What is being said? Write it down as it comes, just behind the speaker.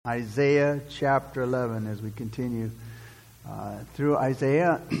Isaiah chapter 11 as we continue through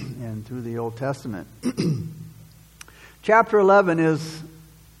Isaiah and through the Old Testament. Chapter 11 is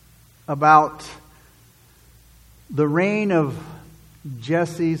about the reign of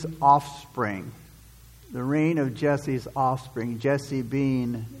Jesse's offspring. The reign of Jesse's offspring, Jesse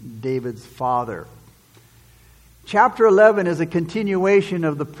being David's father. Chapter 11 is a continuation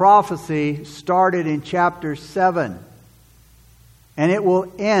of the prophecy started in chapter 7. And it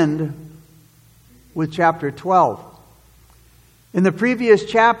will end with chapter 12. In the previous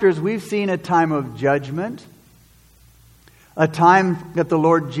chapters, we've seen a time of judgment, a time that the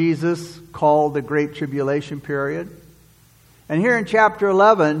Lord Jesus called the Great Tribulation period. And here in chapter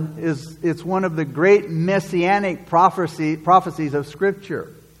 11, it's one of the great messianic prophecies of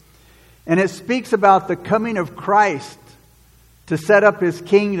Scripture. And it speaks about the coming of Christ to set up His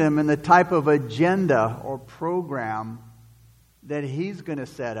kingdom and the type of agenda or program that He's going to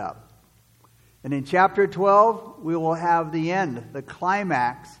set up. And in chapter 12, we will have the end, the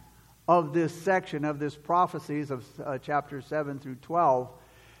climax of this section of this prophecies of chapter 7 through 12,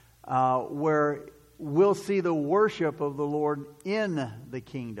 where we'll see the worship of the Lord in the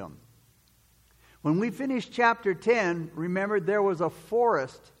kingdom. When we finish chapter 10, remember there was a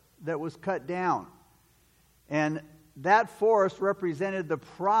forest that was cut down. And that forest represented the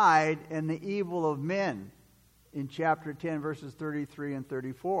pride and the evil of men. In chapter 10, verses 33 and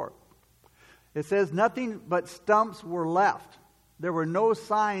 34. It says, nothing but stumps were left. There were no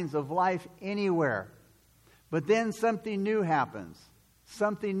signs of life anywhere. But then something new happens.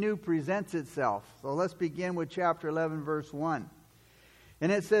 Something new presents itself. So let's begin with chapter 11, verse 1.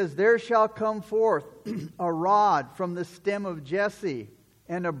 And it says, there shall come forth a rod from the stem of Jesse,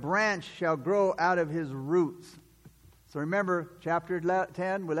 and a branch shall grow out of his roots. So remember, chapter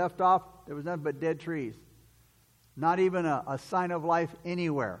 10, we left off, there was nothing but dead trees. Not even a sign of life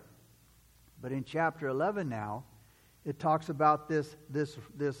anywhere. But in chapter 11 now, it talks about this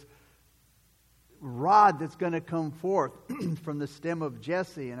rod that's going to come forth from the stem of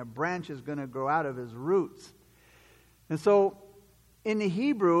Jesse, and a branch is going to grow out of his roots. And so, in the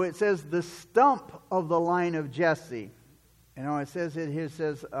Hebrew, it says the stump of the line of Jesse. You know, it says it here,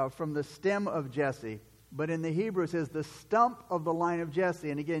 says from the stem of Jesse. But in the Hebrew, it says the stump of the line of Jesse.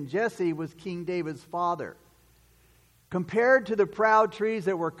 And again, Jesse was King David's father. Compared to the proud trees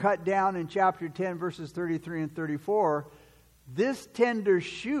that were cut down in chapter 10, verses 33 and 34, this tender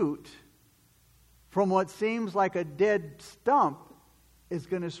shoot from what seems like a dead stump is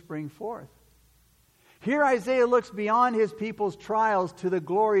going to spring forth. Here Isaiah looks beyond his people's trials to the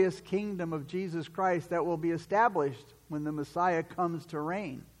glorious kingdom of Jesus Christ that will be established when the Messiah comes to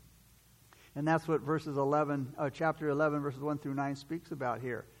reign. And that's what chapter 11, verses 1 through 9 speaks about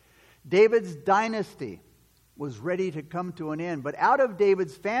here. David's dynasty was ready to come to an end. But out of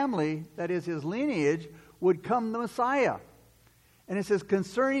David's family, that is his lineage, would come the Messiah. And it says,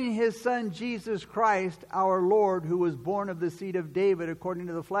 concerning his son Jesus Christ, our Lord, who was born of the seed of David according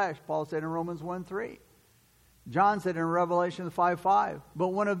to the flesh, Paul said in Romans 1:3. John said in Revelation 5:5, but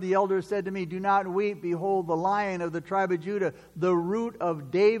one of the elders said to me, do not weep, behold, the Lion of the tribe of Judah, the root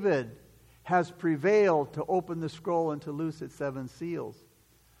of David, has prevailed to open the scroll and to loose its 7 seals.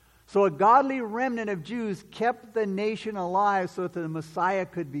 So a godly remnant of Jews kept the nation alive so that the Messiah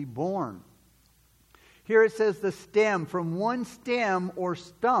could be born. Here it says the stem. From one stem or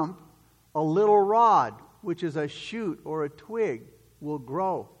stump, a little rod, which is a shoot or a twig, will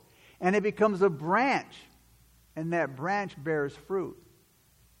grow. And it becomes a branch. And that branch bears fruit.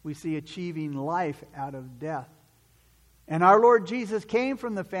 We see achieving life out of death. And our Lord Jesus came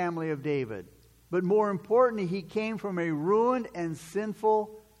from the family of David. But more importantly, He came from a ruined and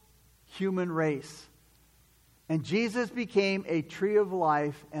sinful human race. And Jesus became a tree of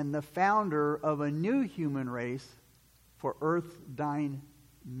life and the founder of a new human race for earth's dying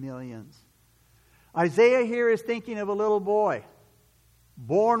millions. Isaiah here is thinking of a little boy,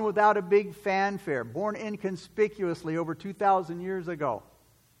 born without a big fanfare, born inconspicuously over 2,000 years ago,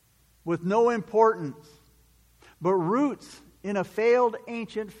 with no importance, but roots in a failed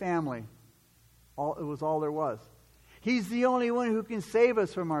ancient family. It was all there was. He's the only one who can save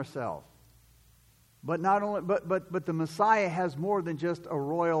us from ourselves. But not only, but the Messiah has more than just a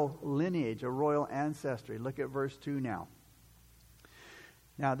royal lineage, a royal ancestry. Look at verse 2 now.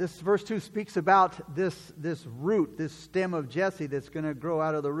 Now, this verse 2 speaks about this root, this stem of Jesse that's going to grow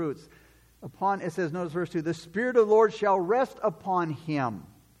out of the roots. It says, notice verse 2, the Spirit of the Lord shall rest upon him,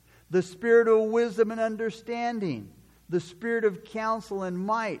 the Spirit of wisdom and understanding, the Spirit of counsel and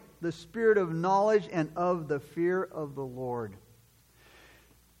might, the Spirit of knowledge and of the fear of the Lord.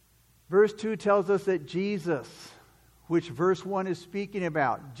 Verse 2 tells us that Jesus which verse 1 is speaking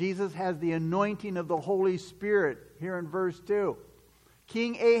about. Jesus has the anointing of the Holy Spirit here in verse 2.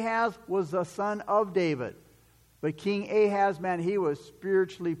 King Ahaz was the son of David. But King Ahaz, man, he was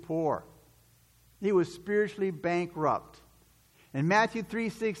spiritually poor. He was spiritually bankrupt. In Matthew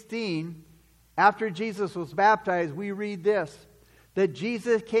 3:16, after Jesus was baptized, we read this, that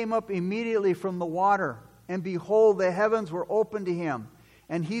Jesus came up immediately from the water, and behold, the heavens were opened to him.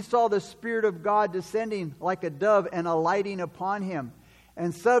 And he saw the Spirit of God descending like a dove and alighting upon him.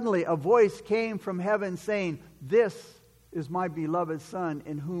 And suddenly a voice came from heaven saying, "This is my beloved Son,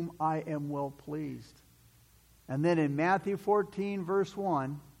 in whom I am well pleased." And then in Matthew 14, verse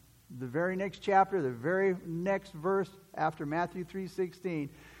 1, the very next chapter, the very next verse after Matthew 3:16,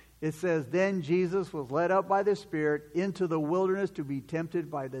 it says, "Then Jesus was led up by the Spirit into the wilderness to be tempted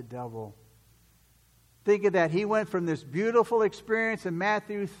by the devil." Think of that. He went from this beautiful experience in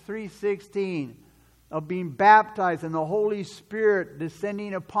Matthew 3:16 of being baptized and the Holy Spirit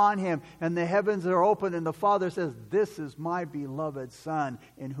descending upon him, and the heavens are open, and the Father says, "This is my beloved Son,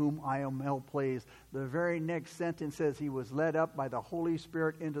 in whom I am well pleased." The very next sentence says he was led up by the Holy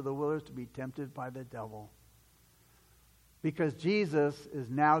Spirit into the wilderness to be tempted by the devil. Because Jesus is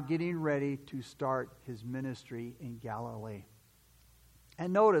now getting ready to start his ministry in Galilee.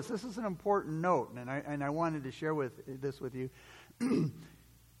 And notice, this is an important note, and I wanted to share this with you.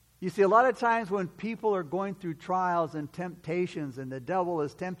 You see, a lot of times when people are going through trials and temptations and the devil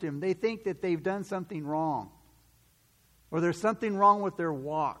is tempting them, they think that they've done something wrong. Or there's something wrong with their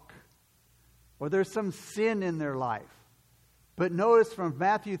walk. Or there's some sin in their life. But notice from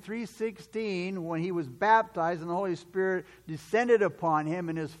Matthew 3:16, when he was baptized and the Holy Spirit descended upon him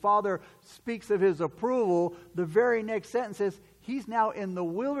and his Father speaks of his approval, the very next sentence says, he's now in the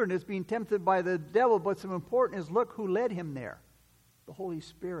wilderness being tempted by the devil. But what's important is look who led him there. The Holy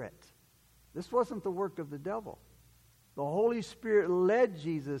Spirit. This wasn't the work of the devil. The Holy Spirit led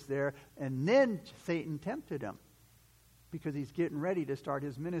Jesus there, and then Satan tempted him because he's getting ready to start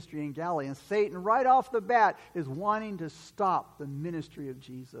his ministry in Galilee. And Satan, right off the bat, is wanting to stop the ministry of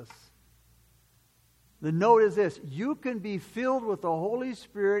Jesus. The note is this: you can be filled with the Holy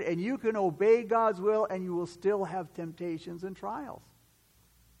Spirit and you can obey God's will, and you will still have temptations and trials.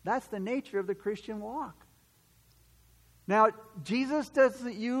 That's the nature of the Christian walk. Now, Jesus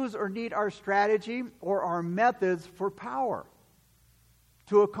doesn't use or need our strategy or our methods for power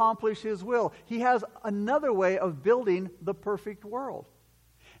to accomplish his will. He has another way of building the perfect world.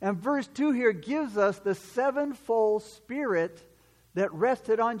 And verse 2 here gives us the sevenfold Spirit that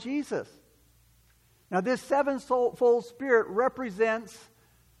rested on Jesus. Now, this sevenfold Spirit represents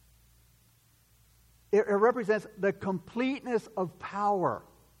the completeness of power.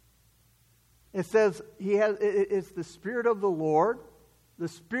 It says it's the Spirit of the Lord, the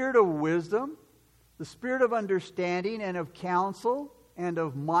Spirit of wisdom, the Spirit of understanding and of counsel and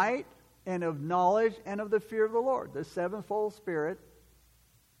of might and of knowledge and of the fear of the Lord. The sevenfold Spirit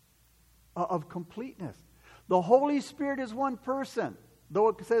of completeness. The Holy Spirit is one person, though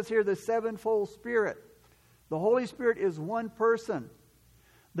it says here the sevenfold Spirit. The Holy Spirit is one person.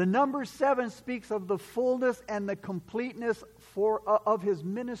 The number 7 speaks of the fullness and the completeness of his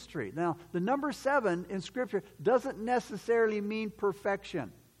ministry. Now, the number 7 in Scripture doesn't necessarily mean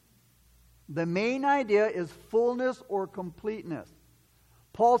perfection. The main idea is fullness or completeness.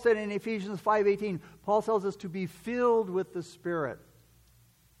 Paul said in Ephesians 5:18, Paul tells us to be filled with the Spirit.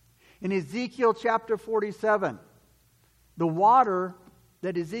 In Ezekiel chapter 47, the water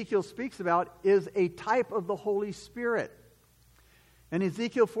that Ezekiel speaks about is a type of the Holy Spirit. In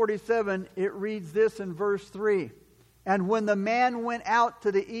Ezekiel 47, it reads this in verse 3. "And when the man went out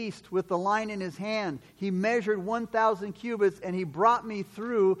to the east with the line in his hand, he measured 1,000 cubits, and he brought me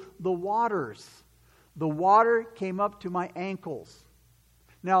through the waters. The water came up to my ankles."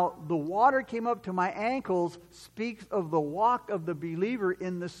 Now, the water came up to my ankles speaks of the walk of the believer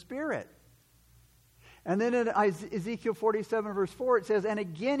in the Spirit. And then in Ezekiel 47, verse 4, it says, "And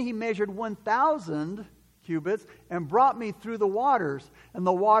again he measured 1,000 cubits and brought me through the waters, and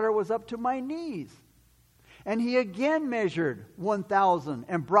the water was up to my knees. And he again measured 1,000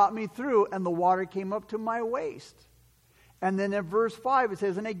 and brought me through, and the water came up to my waist." And then in verse 5 it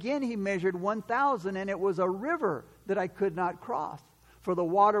says, "And again he measured 1,000, and it was a river that I could not cross, for the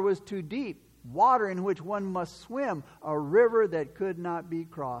water was too deep, water in which one must swim, a river that could not be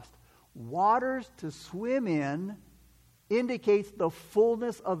crossed." Waters to swim in indicates the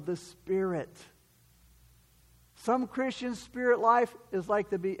fullness of the Spirit. Some Christian spirit life is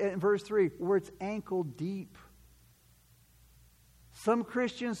like in verse 3, where it's ankle deep. Some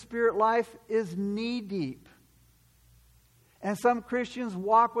Christian spirit life is knee deep. And some Christians'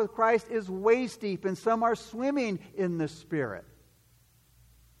 walk with Christ is waist deep, and some are swimming in the Spirit.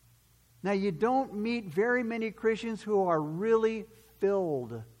 Now, you don't meet very many Christians who are really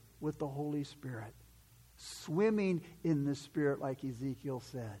filled with the Holy Spirit, swimming in the Spirit like Ezekiel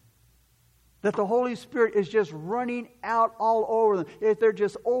said. That the Holy Spirit is just running out all over them. If they're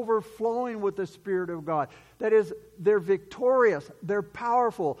just overflowing with the Spirit of God. That is, they're victorious, they're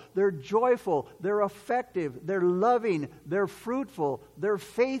powerful, they're joyful, they're effective, they're loving, they're fruitful, they're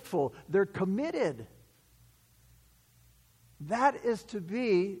faithful, they're committed. That is to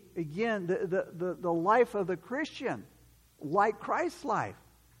be, again, the life of the Christian, like Christ's life.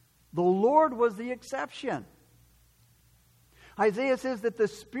 The Lord was the exception. Isaiah says that the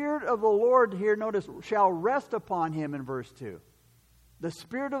Spirit of the Lord, here notice, shall rest upon him in verse 2. The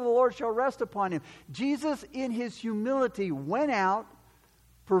Spirit of the Lord shall rest upon him. Jesus, in his humility, went out,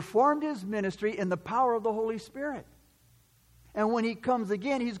 performed his ministry in the power of the Holy Spirit. And when he comes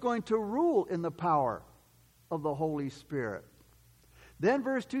again, he's going to rule in the power of the Holy Spirit. Then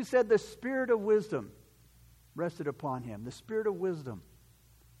verse 2 said, the Spirit of wisdom rested upon him. The Spirit of wisdom.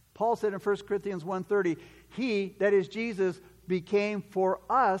 Paul said in 1 Corinthians 1:30, he, that is Jesus, became for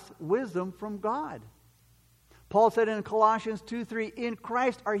us wisdom from God. Paul said in Colossians 2:3, in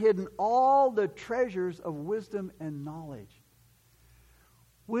Christ are hidden all the treasures of wisdom and knowledge.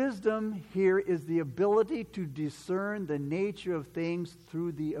 Wisdom here is the ability to discern the nature of things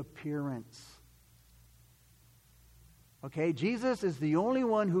through the appearance. Okay, Jesus is the only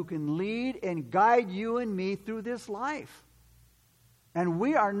one who can lead and guide you and me through this life. And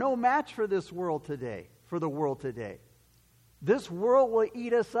we are no match for this world today, for the world today. This world will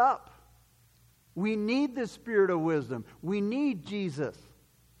eat us up. We need the Spirit of wisdom. We need Jesus,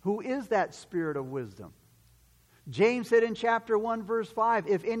 who is that Spirit of wisdom. James said in chapter 1, verse 5,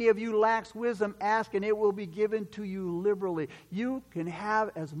 if any of you lacks wisdom, ask and it will be given to you liberally. You can have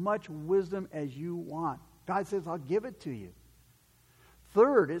as much wisdom as you want. God says, I'll give it to you.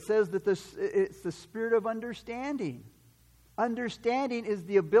 Third, it says that it's the spirit of understanding. Understanding is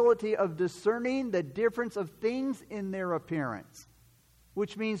the ability of discerning the difference of things in their appearance,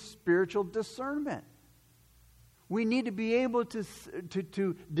 which means spiritual discernment. We need to be able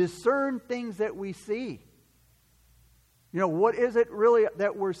to discern things that we see. You know, what is it really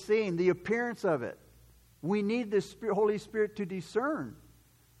that we're seeing? The appearance of it. We need the Holy Spirit to discern.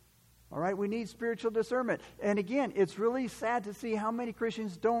 All right, we need spiritual discernment. And again, it's really sad to see how many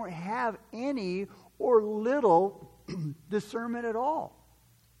Christians don't have any or little discernment at all.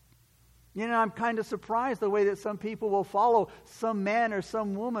 You know, I'm kind of surprised the way that some people will follow some man or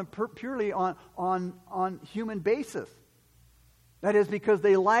some woman purely on human basis. That is because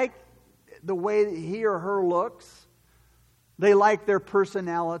they like the way he or her looks. They like their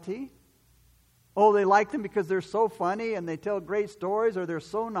personality. Oh, they like them because they're so funny and they tell great stories or they're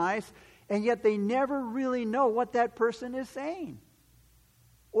so nice, and yet they never really know what that person is saying.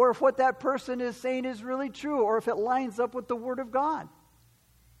 Or if what that person is saying is really true, or if it lines up with the Word of God.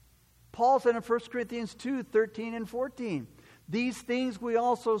 Paul said in 1 Corinthians 2:13 and 14, these things we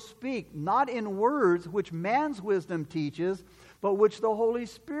also speak, not in words which man's wisdom teaches, but which the Holy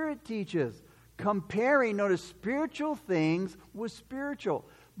Spirit teaches, comparing, notice, spiritual things with spiritual.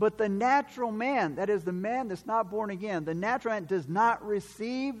 But the natural man, that is the man that's not born again, the natural man does not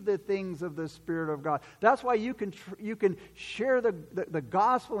receive the things of the Spirit of God. That's why you can share the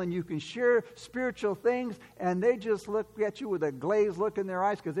gospel and you can share spiritual things, and they just look at you with a glazed look in their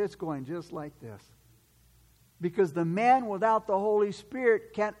eyes because it's going just like this. Because the man without the Holy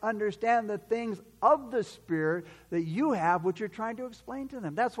Spirit can't understand the things of the Spirit that you have, which you're trying to explain to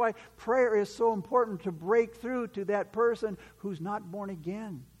them. That's why prayer is so important, to break through to that person who's not born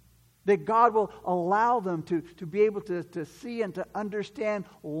again. That God will allow them to be able to see and to understand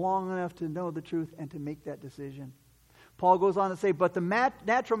long enough to know the truth and to make that decision. Paul goes on to say, but the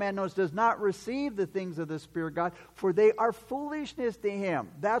natural man does not receive the things of the Spirit of God, for they are foolishness to him.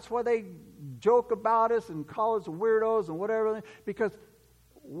 That's why they joke about us and call us weirdos and whatever, because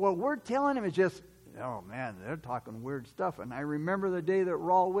what we're telling them is just, oh man, they're talking weird stuff. And I remember the day that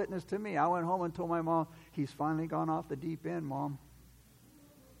Raul witnessed to me. I went home and told my mom, he's finally gone off the deep end, Mom.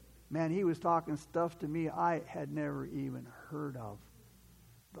 Man, he was talking stuff to me I had never even heard of.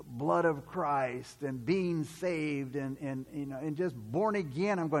 The blood of Christ and being saved and you know, and just born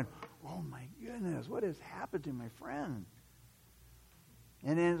again. I'm going, oh my goodness, what has happened to my friend?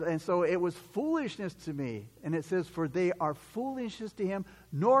 And so it was foolishness to me. And it says, for they are foolishness to him,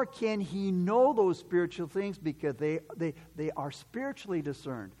 nor can he know those spiritual things because they are spiritually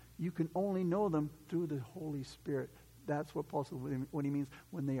discerned. You can only know them through the Holy Spirit. That's what Paul says, what he means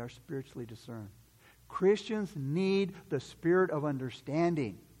when they are spiritually discerned. Christians need the spirit of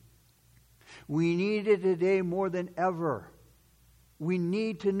understanding. We need it today more than ever. We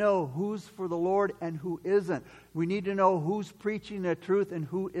need to know who's for the Lord and who isn't. We need to know who's preaching the truth and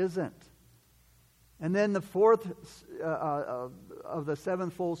who isn't. And then the fourth of the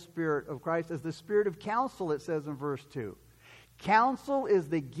sevenfold Spirit of Christ is the Spirit of counsel, it says in verse 2. Counsel is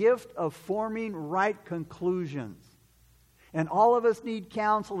the gift of forming right conclusions. And all of us need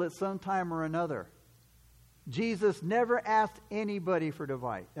counsel at some time or another. Jesus never asked anybody for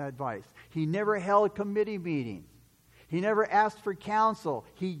advice. He never held committee meetings. He never asked for counsel.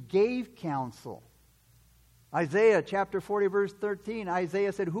 He gave counsel. Isaiah chapter 40 verse 13,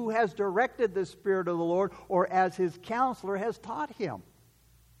 Isaiah said, "Who has directed the Spirit of the Lord, or as his counselor has taught him?"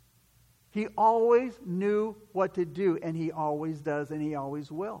 He always knew what to do, and he always does, and he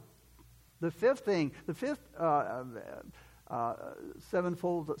always will. The fifth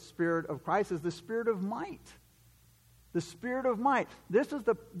sevenfold Spirit of Christ is the Spirit of might. The Spirit of might.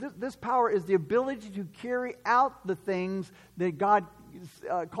 This power is the ability to carry out the things that God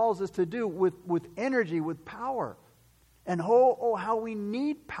calls us to do with energy, with power. And how we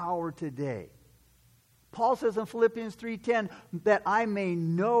need power today. Paul says in Philippians 3:10, that I may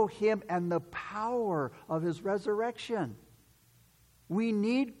know him and the power of his resurrection. We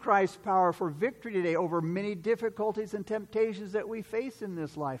need Christ's power for victory today over many difficulties and temptations that we face in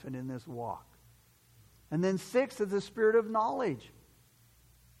this life and in this walk. And then 6 is the Spirit of knowledge.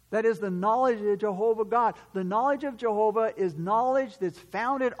 That is the knowledge of Jehovah God. The knowledge of Jehovah is knowledge that's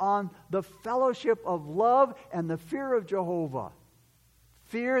founded on the fellowship of love and the fear of Jehovah.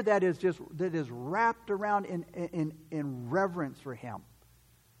 Fear that is wrapped around in reverence for him.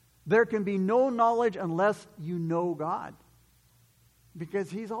 There can be no knowledge unless you know God.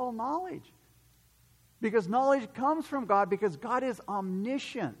 Because he's all knowledge. Because knowledge comes from God, because God is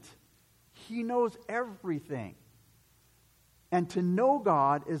omniscient. He knows everything. And to know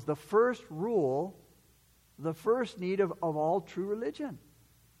God is the first rule, the first need of all true religion.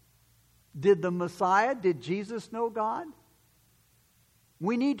 Did Jesus know God?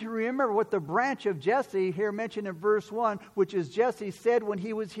 We need to remember what the branch of Jesse here mentioned in verse 1, which is Jesse said when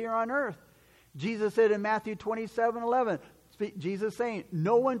he was here on earth. Jesus said in Matthew 27:11, Jesus saying,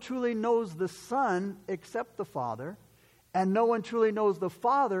 "No one truly knows the Son except the Father, and no one truly knows the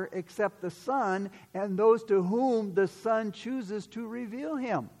Father except the Son, and those to whom the Son chooses to reveal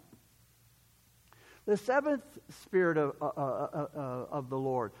him." The seventh Spirit of the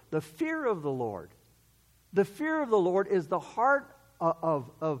Lord, the fear of the Lord. The fear of the Lord is the heart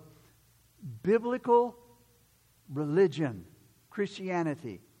of biblical religion,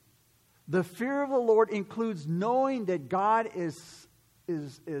 Christianity. The fear of the Lord includes knowing that God is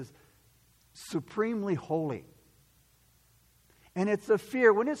supremely holy. And it's a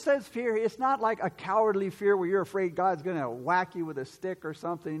fear. When it says fear, it's not like a cowardly fear where you're afraid God's going to whack you with a stick or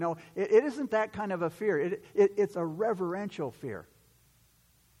something. You know, it isn't that kind of a fear. It's a reverential fear.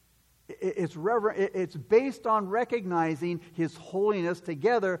 It's based on recognizing his holiness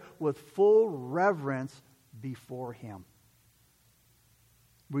together with full reverence before him.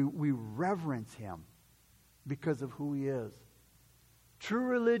 We reverence him because of who he is. True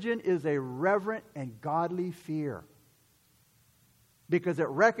religion is a reverent and godly fear because it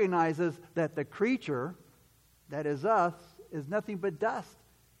recognizes that the creature, that is us, is nothing but dust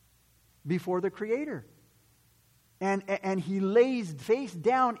before the Creator. And he lays face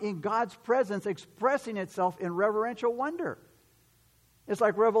down in God's presence, expressing itself in reverential wonder. It's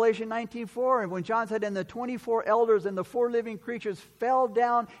like Revelation 19:4, and when John said, "And the 24 elders and the 4 living creatures fell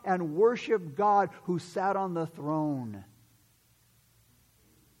down and worshiped God who sat on the throne."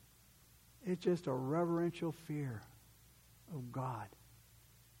 It's just a reverential fear of God.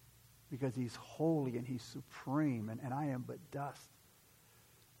 Because he's holy and he's supreme, and I am but dust.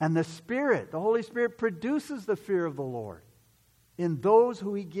 And the Spirit, the Holy Spirit, produces the fear of the Lord in those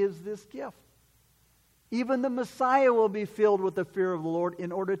who he gives this gift. Even the Messiah will be filled with the fear of the Lord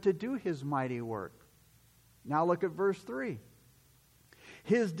in order to do his mighty work. Now look at verse 3.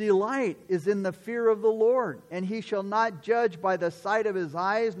 His delight is in the fear of the Lord, and he shall not judge by the sight of his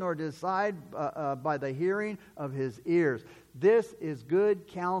eyes, nor decide by the hearing of his ears. This is good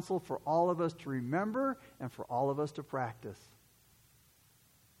counsel for all of us to remember and for all of us to practice.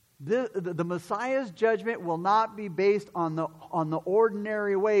 The Messiah's judgment will not be based on the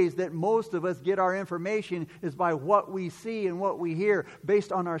ordinary ways that most of us get our information, is by what we see and what we hear,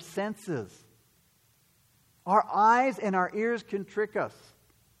 based on our senses. Our eyes and our ears can trick us.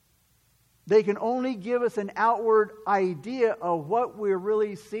 They can only give us an outward idea of what we're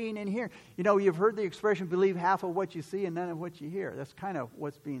really seeing and hearing. You know, you've heard the expression, believe half of what you see and none of what you hear. That's kind of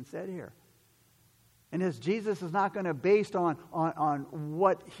what's being said here. And as Jesus is not going to based on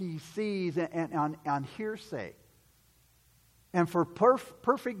what he sees and on hearsay. And for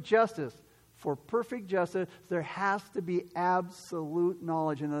perfect justice, there has to be absolute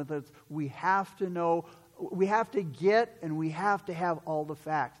knowledge. In other words, we have to know, we have to get, and we have to have all the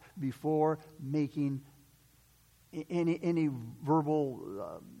facts before making any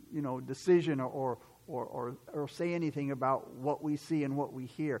verbal, decision or say anything about what we see and what we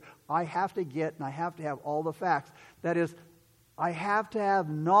hear. I have to get, and I have to have all the facts. That is, I have to have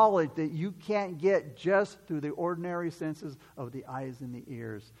knowledge that you can't get just through the ordinary senses of the eyes and the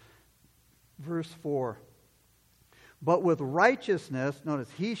ears. Verse 4. But with righteousness, notice,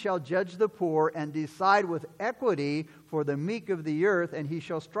 he shall judge the poor and decide with equity for the meek of the earth, and he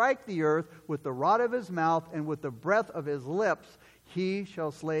shall strike the earth with the rod of his mouth, and with the breath of his lips he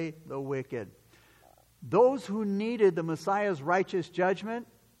shall slay the wicked. Those who needed the Messiah's righteous judgment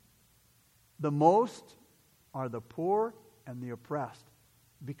the most are the poor and the oppressed,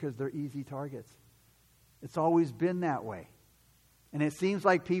 because they're easy targets. It's always been that way. And it seems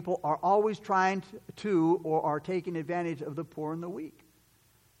like people are always trying to or are taking advantage of the poor and the weak.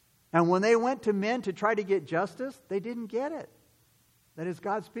 And when they went to men to try to get justice, they didn't get it. That is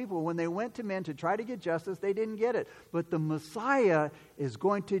God's people. When they went to men to try to get justice, they didn't get it. But the Messiah is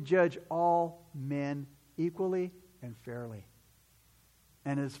going to judge all men equally and fairly.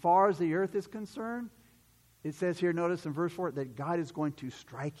 And as far as the earth is concerned, it says here, notice in verse 4, that God is going to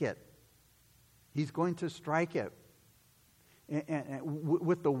strike it. He's going to strike it. And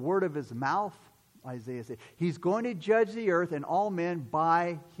with the word of his mouth, Isaiah said, he's going to judge the earth and all men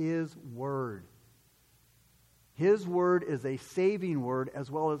by his word. His word is a saving word as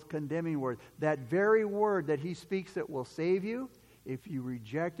well as condemning word. That very word that he speaks that will save you, if you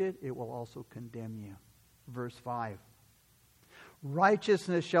reject it, it will also condemn you. Verse 5.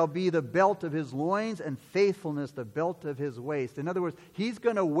 Righteousness shall be the belt of his loins, and faithfulness the belt of his waist. In other words, he's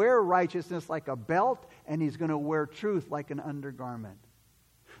going to wear righteousness like a belt, and he's going to wear truth like an undergarment.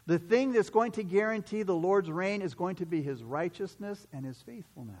 The thing that's going to guarantee the Lord's reign is going to be his righteousness and his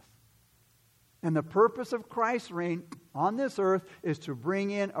faithfulness. And the purpose of Christ's reign on this earth is to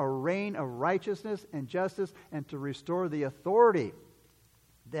bring in a reign of righteousness and justice and to restore the authority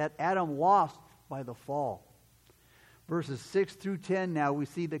that Adam lost by the fall. Verses 6 through 10 now we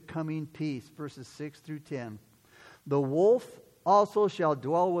see the coming peace. Verses 6 through 10. The wolf also shall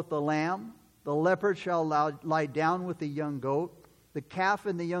dwell with the lamb. The leopard shall lie down with the young goat. The calf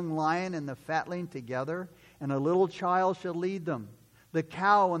and the young lion and the fatling together. And a little child shall lead them. The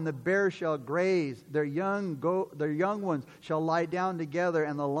cow and the bear shall graze. Their young ones shall lie down together.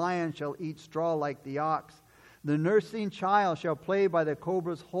 And the lion shall eat straw like the ox. The nursing child shall play by the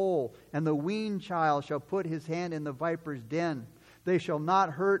cobra's hole, and the weaned child shall put his hand in the viper's den. They shall not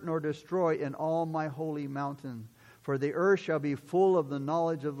hurt nor destroy in all my holy mountain. For the earth shall be full of the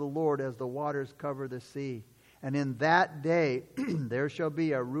knowledge of the Lord as the waters cover the sea. And in that day there shall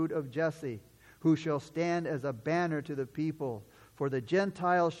be a root of Jesse, who shall stand as a banner to the people. For the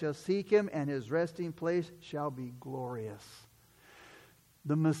Gentiles shall seek him, and his resting place shall be glorious.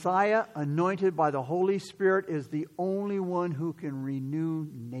 The Messiah, anointed by the Holy Spirit, is the only one who can renew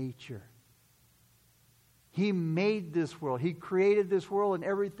nature. He made this world. He created this world and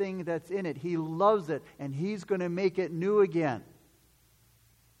everything that's in it. He loves it, and he's going to make it new again.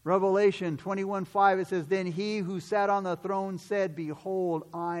 Revelation 21:5, it says, Then he who sat on the throne said, Behold,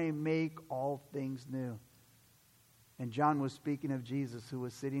 I make all things new. And John was speaking of Jesus, who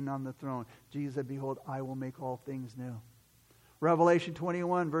was sitting on the throne. Jesus said, Behold, I will make all things new. Revelation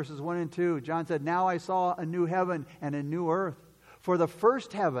 21, verses 1 and 2. John said, Now I saw a new heaven and a new earth. For the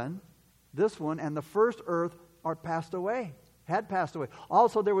first heaven, this one, and the first earth are passed away, had passed away.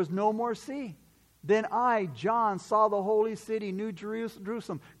 Also there was no more sea. Then I, John, saw the holy city, New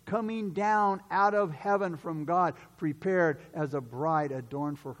Jerusalem, coming down out of heaven from God, prepared as a bride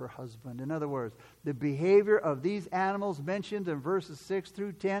adorned for her husband. In other words, the behavior of these animals mentioned in verses 6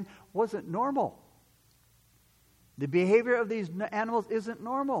 through 10 wasn't normal. The behavior of these animals isn't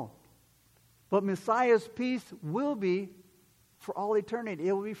normal. But Messiah's peace will be for all eternity.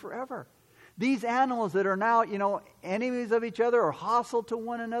 It will be forever. These animals that are now, enemies of each other or hostile to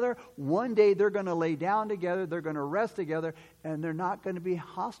one another, one day they're going to lay down together, they're going to rest together, and they're not going to be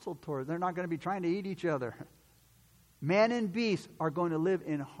hostile toward. They're not going to be trying to eat each other. Man and beast are going to live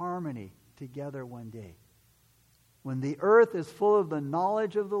in harmony together one day. When the earth is full of the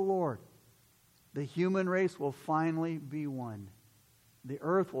knowledge of the Lord, the human race will finally be one. The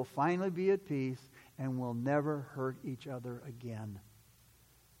earth will finally be at peace and will never hurt each other again.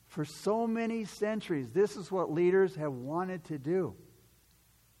 For so many centuries, this is what leaders have wanted to do.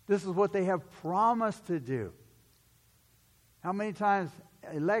 This is what they have promised to do. How many times,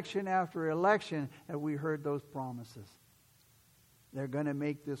 election after election, have we heard those promises? They're going to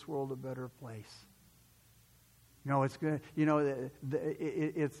make this world a better place. It's good.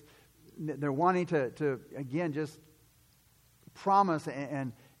 They're wanting to again just promise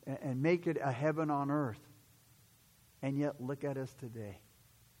and make it a heaven on earth. And yet, look at us today.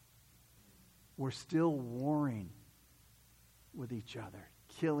 We're still warring with each other,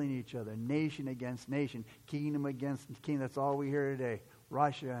 killing each other, nation against nation, kingdom against kingdom. That's all we hear today.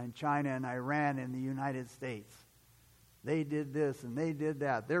 Russia and China and Iran and the United States. They did this and they did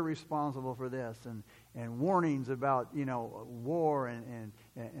that. They're responsible for this. And warnings about, war and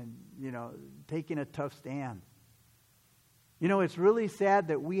taking a tough stand. It's really sad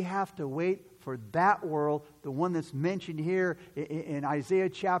that we have to wait for that world, the one that's mentioned here in Isaiah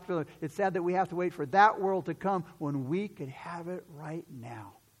chapter. It's sad that we have to wait for that world to come when we could have it right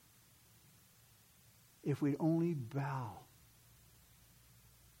now. If we'd only bow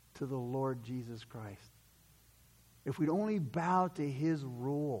to the Lord Jesus Christ. If we'd only bow to His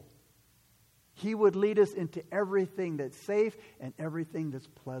rule. He would lead us into everything that's safe and everything that's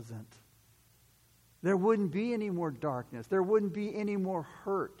pleasant. There wouldn't be any more darkness. There wouldn't be any more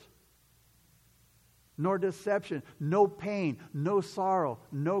hurt, nor deception, no pain, no sorrow,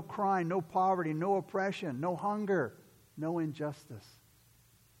 no crime, no poverty, no oppression, no hunger, no injustice.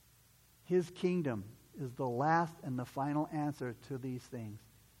 His kingdom is the last and the final answer to these things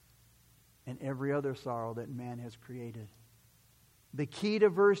and every other sorrow that man has created. The key to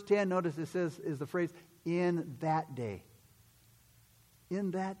verse 10, notice it says, is the phrase, in that day. In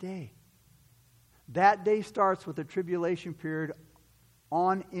that day. That day starts with the tribulation period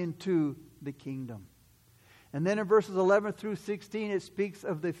on into the kingdom. And then in verses 11 through 16, it speaks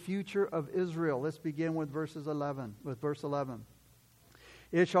of the future of Israel. Let's begin with verse 11.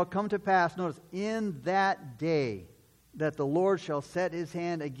 It shall come to pass, notice, in that day that the Lord shall set His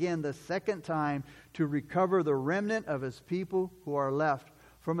hand again the second time to recover the remnant of His people who are left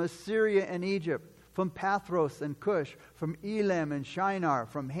from Assyria and Egypt, from Pathros and Cush, from Elam and Shinar,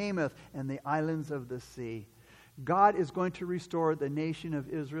 from Hamath and the islands of the sea. God is going to restore the nation of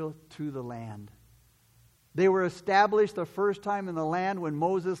Israel to the land. They were established the first time in the land when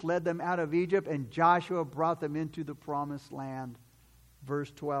Moses led them out of Egypt and Joshua brought them into the promised land.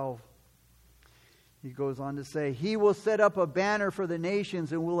 Verse 12. He goes on to say, He will set up a banner for the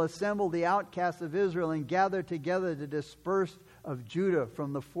nations and will assemble the outcasts of Israel and gather together the dispersed of Judah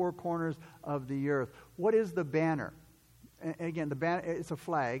from the four corners of the earth. What is the banner? Again, the banner, it's a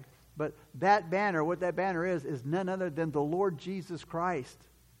flag, but that banner, what that banner is none other than the Lord Jesus Christ.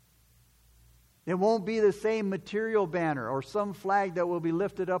 It won't be the same material banner or some flag that will be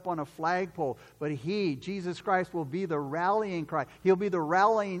lifted up on a flagpole, but He, Jesus Christ, will be the rallying cry. He'll be the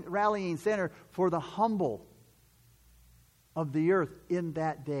rallying center for the humble of the earth in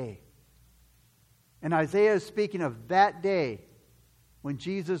that day. And Isaiah is speaking of that day when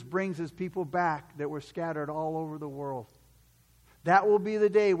Jesus brings His people back that were scattered all over the world. That will be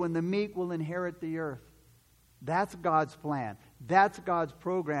the day when the meek will inherit the earth. That's God's plan. That's God's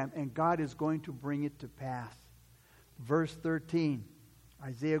program, and God is going to bring it to pass. Verse 13,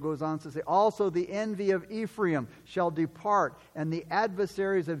 Isaiah goes on to say, Also the envy of Ephraim shall depart, and the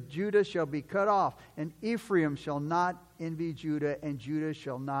adversaries of Judah shall be cut off, and Ephraim shall not envy Judah, and Judah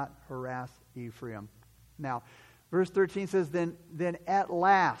shall not harass Ephraim. Now, verse 13 says, Then at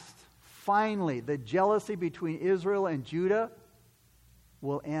last, finally, the jealousy between Israel and Judah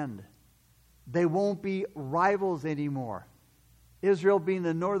will end. They won't be rivals anymore. Israel being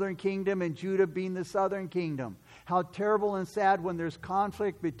the northern kingdom and Judah being the southern kingdom. How terrible and sad when there's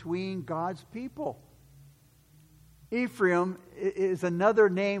conflict between God's people. Ephraim is another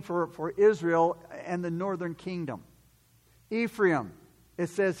name for Israel and the northern kingdom. Ephraim, it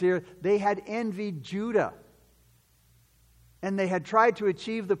says here, they had envied Judah. And they had tried to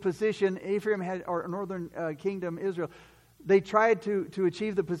achieve the position, Ephraim had, or northern kingdom, Israel, they tried to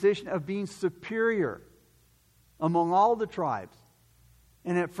achieve the position of being superior among all the tribes.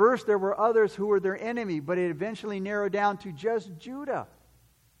 And at first there were others who were their enemy, but it eventually narrowed down to just Judah,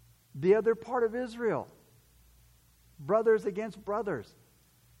 the other part of Israel. Brothers against brothers.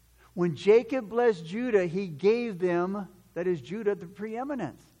 When Jacob blessed Judah, he gave them, that is Judah, the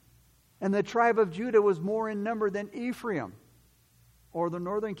preeminence. And the tribe of Judah was more in number than Ephraim, or the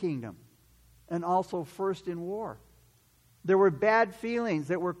northern kingdom, and also first in war. There were bad feelings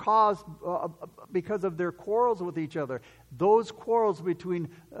that were caused because of their quarrels with each other. Those quarrels between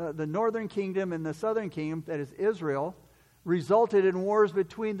the northern kingdom and the southern kingdom, that is Israel, resulted in wars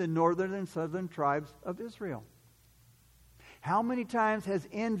between the northern and southern tribes of Israel. How many times has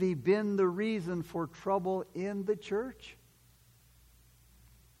envy been the reason for trouble in the church?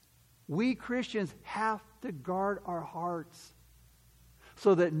 We Christians have to guard our hearts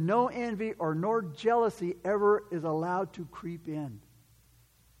so that no envy or nor jealousy ever is allowed to creep in.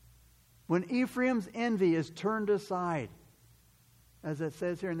 When Ephraim's envy is turned aside, as it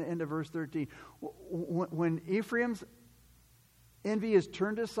says here in the end of verse 13, when Ephraim's envy is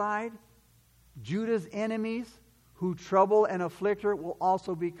turned aside, Judah's enemies who trouble and afflict her will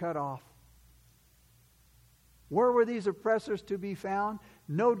also be cut off. Where were these oppressors to be found?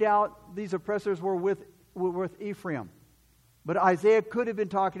 No doubt these oppressors were with Ephraim. But Isaiah could have been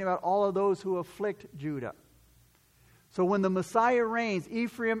talking about all of those who afflict Judah. So when the Messiah reigns,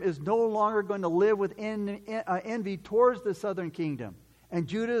 Ephraim is no longer going to live with envy towards the southern kingdom. And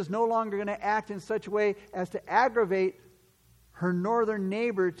Judah is no longer going to act in such a way as to aggravate her northern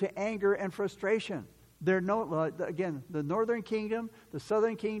neighbor to anger and frustration. Again, the northern kingdom, the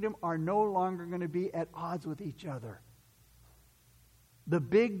southern kingdom are no longer going to be at odds with each other. The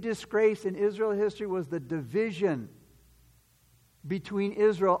big disgrace in Israel history was the division between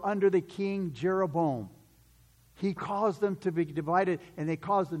Israel under the king Jeroboam. He caused them to be divided, and they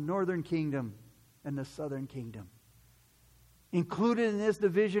caused the northern kingdom and the southern kingdom. Included in this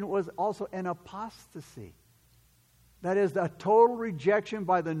division was also an apostasy. That is, a total rejection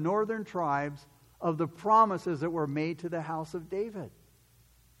by the northern tribes of the promises that were made to the house of David.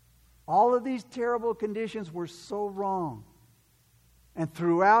 All of these terrible conditions were so wrong. And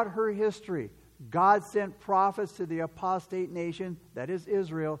throughout her history, God sent prophets to the apostate nation, that is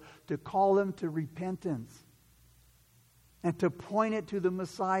Israel, to call them to repentance and to point it to the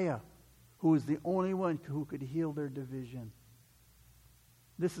Messiah, who is the only one who could heal their division.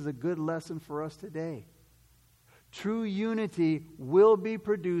 This is a good lesson for us today. True unity will be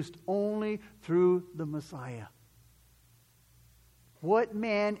produced only through the Messiah. What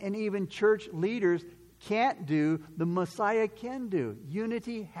man and even church leaders can't do, the Messiah can do.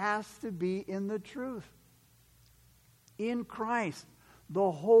 Unity has to be in the truth. In Christ,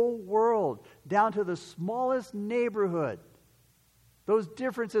 the whole world, down to the smallest neighborhood, those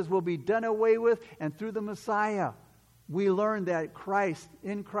differences will be done away with, and through the Messiah, we learn that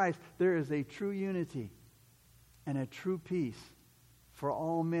in Christ, there is a true unity and a true peace for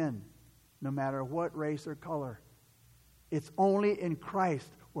all men, no matter what race or color. It's only in Christ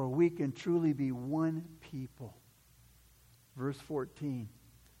where we can truly be one people. Verse 14.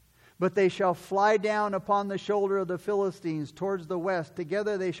 But they shall fly down upon the shoulder of the Philistines towards the west.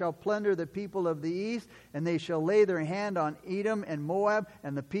 Together they shall plunder the people of the east, and they shall lay their hand on Edom and Moab,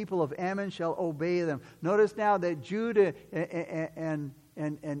 and the people of Ammon shall obey them. Notice now that Judah and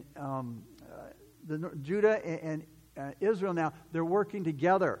Israel now, they're working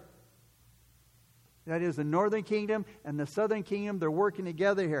together. That is, the northern kingdom and the southern kingdom, they're working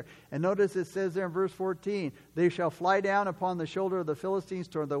together here. And notice it says there in verse 14, they shall fly down upon the shoulder of the Philistines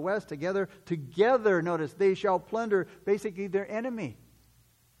toward the west. Together, notice, they shall plunder basically their enemy.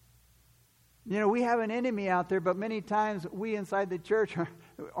 You know, we have an enemy out there, but many times we inside the church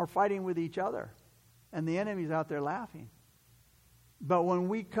are fighting with each other. And the enemy's out there laughing. But when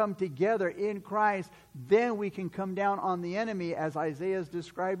we come together in Christ, then we can come down on the enemy as Isaiah is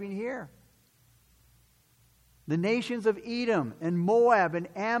describing here. The nations of Edom and Moab and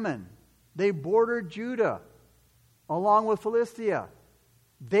Ammon, they bordered Judah along with Philistia.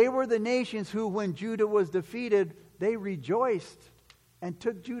 They were the nations who, when Judah was defeated, they rejoiced and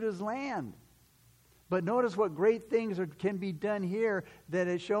took Judah's land. But notice what great things can be done here that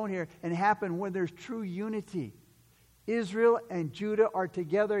is shown here and happen when there's true unity. Israel and Judah are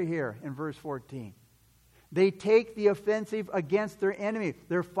together here in verse 14. They take the offensive against their enemy.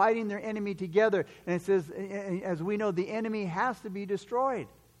 They're fighting their enemy together. And it says, as we know, the enemy has to be destroyed.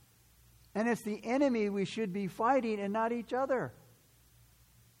 And it's the enemy we should be fighting and not each other.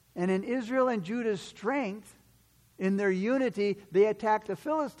 And in Israel and Judah's strength, in their unity, they attack the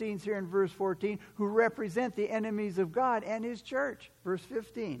Philistines here in verse 14, who represent the enemies of God and His church. Verse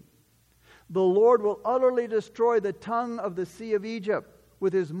 15. The Lord will utterly destroy the tongue of the sea of Egypt.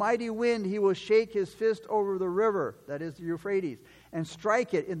 With His mighty wind, He will shake His fist over the river, that is the Euphrates, and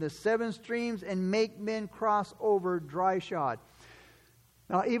strike it in the 7 streams and make men cross over dry shod.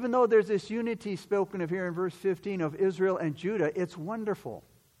 Now, even though there's this unity spoken of here in verse 15 of Israel and Judah, it's wonderful.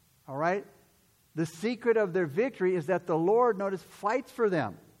 All right? The secret of their victory is that the Lord, notice, fights for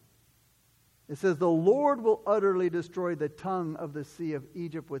them. It says, the Lord will utterly destroy the tongue of the sea of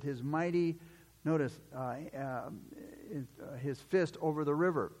Egypt with His mighty, notice, His fist over the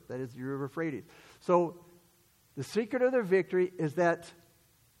river, that is the river Euphrates. So the secret of their victory is that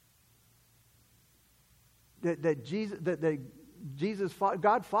that Jesus fought,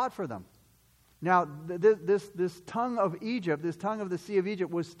 God fought for them. Now, this tongue of Egypt, this tongue of the Sea of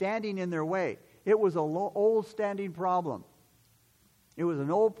Egypt was standing in their way. It was an old standing problem. It was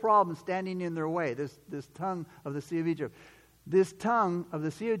an old problem standing in their way, this tongue of the Sea of Egypt. This tongue of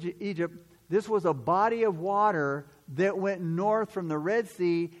the Sea of Egypt, this was a body of water that went north from the Red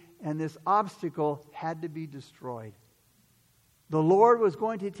Sea, and this obstacle had to be destroyed. The Lord was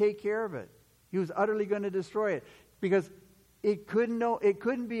going to take care of it. He was utterly going to destroy it because it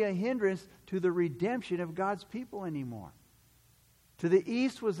couldn't be a hindrance to the redemption of God's people anymore. To the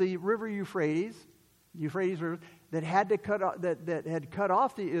east was the river Euphrates River, that had cut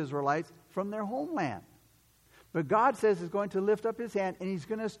off the Israelites from their homeland. But God says He's going to lift up His hand, and He's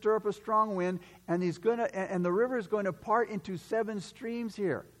going to stir up a strong wind, and the river is going to part into 7 streams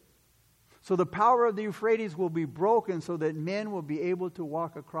here. So the power of the Euphrates will be broken, so that men will be able to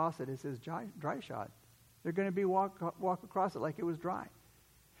walk across it. It says dry shod. They're going to be walk across it like it was dry.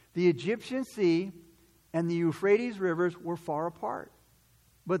 The Egyptian Sea and the Euphrates rivers were far apart,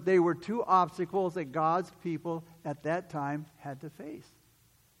 but they were 2 obstacles that God's people at that time had to face.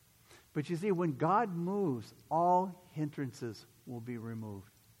 But you see, when God moves, all hindrances will be removed,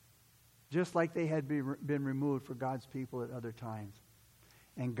 just like they had been removed for God's people at other times.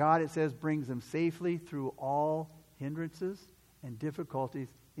 And God, it says, brings them safely through all hindrances and difficulties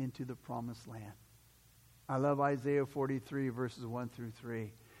into the promised land. I love Isaiah 43, verses 1 through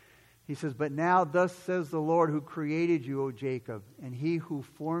 3. He says, "But now thus says the Lord who created you, O Jacob, and He who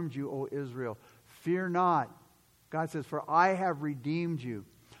formed you, O Israel. Fear not." God says, "For I have redeemed you.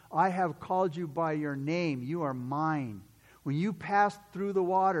 I have called you by your name. You are mine. When you pass through the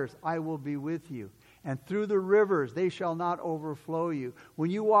waters, I will be with you. And through the rivers, they shall not overflow you.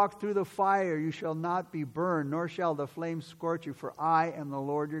 When you walk through the fire, you shall not be burned, nor shall the flames scorch you. For I am the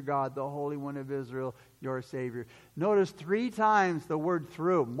Lord your God, the Holy One of Israel, your Savior." Notice 3 times the word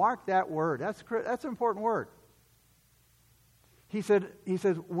 "through." Mark that word. That's an important word. He says,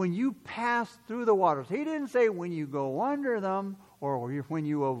 when you pass through the waters. He didn't say when you go under them or when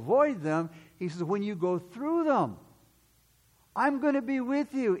you avoid them. He says when you go through them. I'm going to be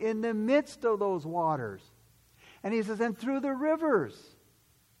with you in the midst of those waters. And He says, and through the rivers.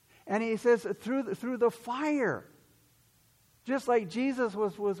 And He says, through the fire. Just like Jesus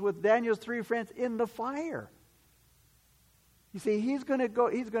was with Daniel's 3 friends in the fire. You see, He's going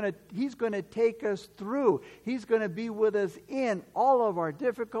to take us through. He's going to be with us in all of our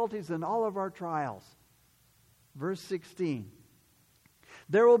difficulties and all of our trials. Verse 16.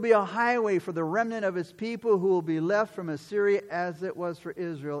 "There will be a highway for the remnant of His people who will be left from Assyria as it was for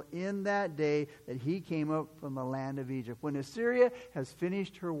Israel in that day that He came up from the land of Egypt." When Assyria has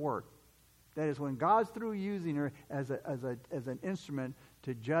finished her work, that is when God's through using her as an instrument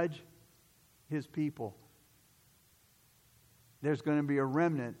to judge His people, there's going to be a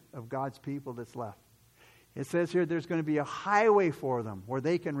remnant of God's people that's left. It says here there's going to be a highway for them where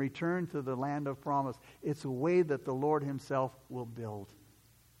they can return to the land of promise. It's a way that the Lord Himself will build.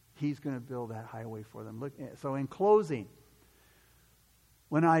 He's going to build that highway for them. So in closing,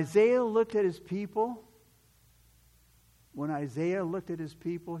 when Isaiah looked at his people,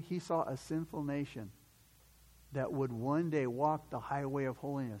 he saw a sinful nation that would one day walk the highway of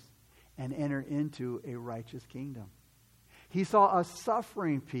holiness and enter into a righteous kingdom. He saw a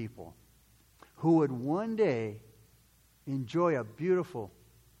suffering people who would one day enjoy a beautiful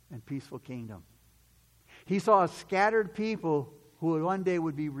and peaceful kingdom. He saw a scattered people who one day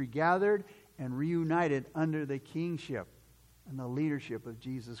would be regathered and reunited under the kingship and the leadership of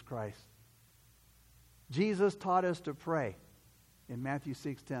Jesus Christ. Jesus taught us to pray in Matthew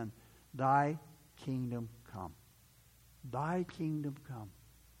 6:10, "Thy kingdom come. Thy kingdom come."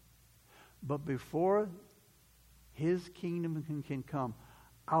 But before His kingdom can come,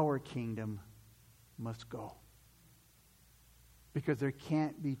 our kingdom must go. Because there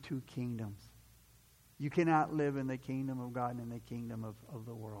can't be 2 kingdoms. You cannot live in the kingdom of God and in the kingdom of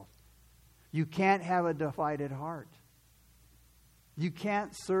the world. You can't have a divided heart. You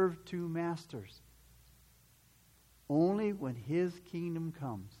can't serve 2 masters. Only when His kingdom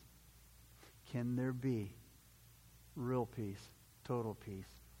comes can there be real peace, total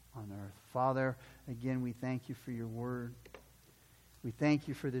peace on earth. Father, again, we thank You for Your word. We thank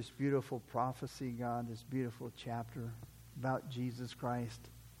You for this beautiful prophecy, God, this beautiful chapter about Jesus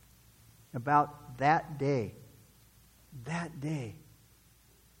Christ. About that day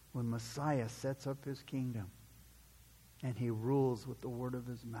when Messiah sets up His kingdom and He rules with the word of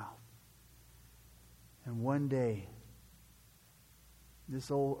His mouth. And one day,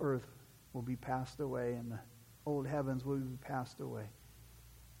 this old earth will be passed away and the old heavens will be passed away.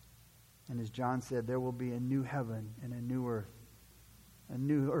 And as John said, there will be a new heaven and a new earth. A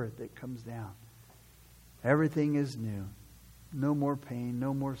new earth that comes down. Everything is new. No more pain,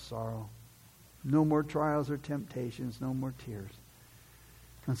 no more sorrow. No more trials or temptations, no more tears.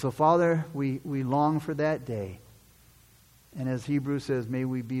 And so, Father, we long for that day. And as Hebrews says, may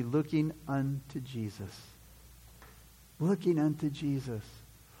we be looking unto Jesus. Looking unto Jesus.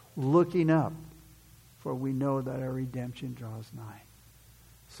 Looking up. For we know that our redemption draws nigh.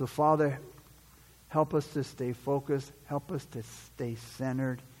 So, Father, help us to stay focused. Help us to stay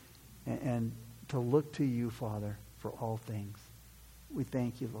centered. And to look to you, Father, for all things. We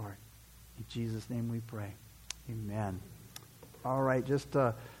thank you, Lord. In Jesus' name we pray. Amen. All right, just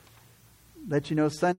let you know, Sunday.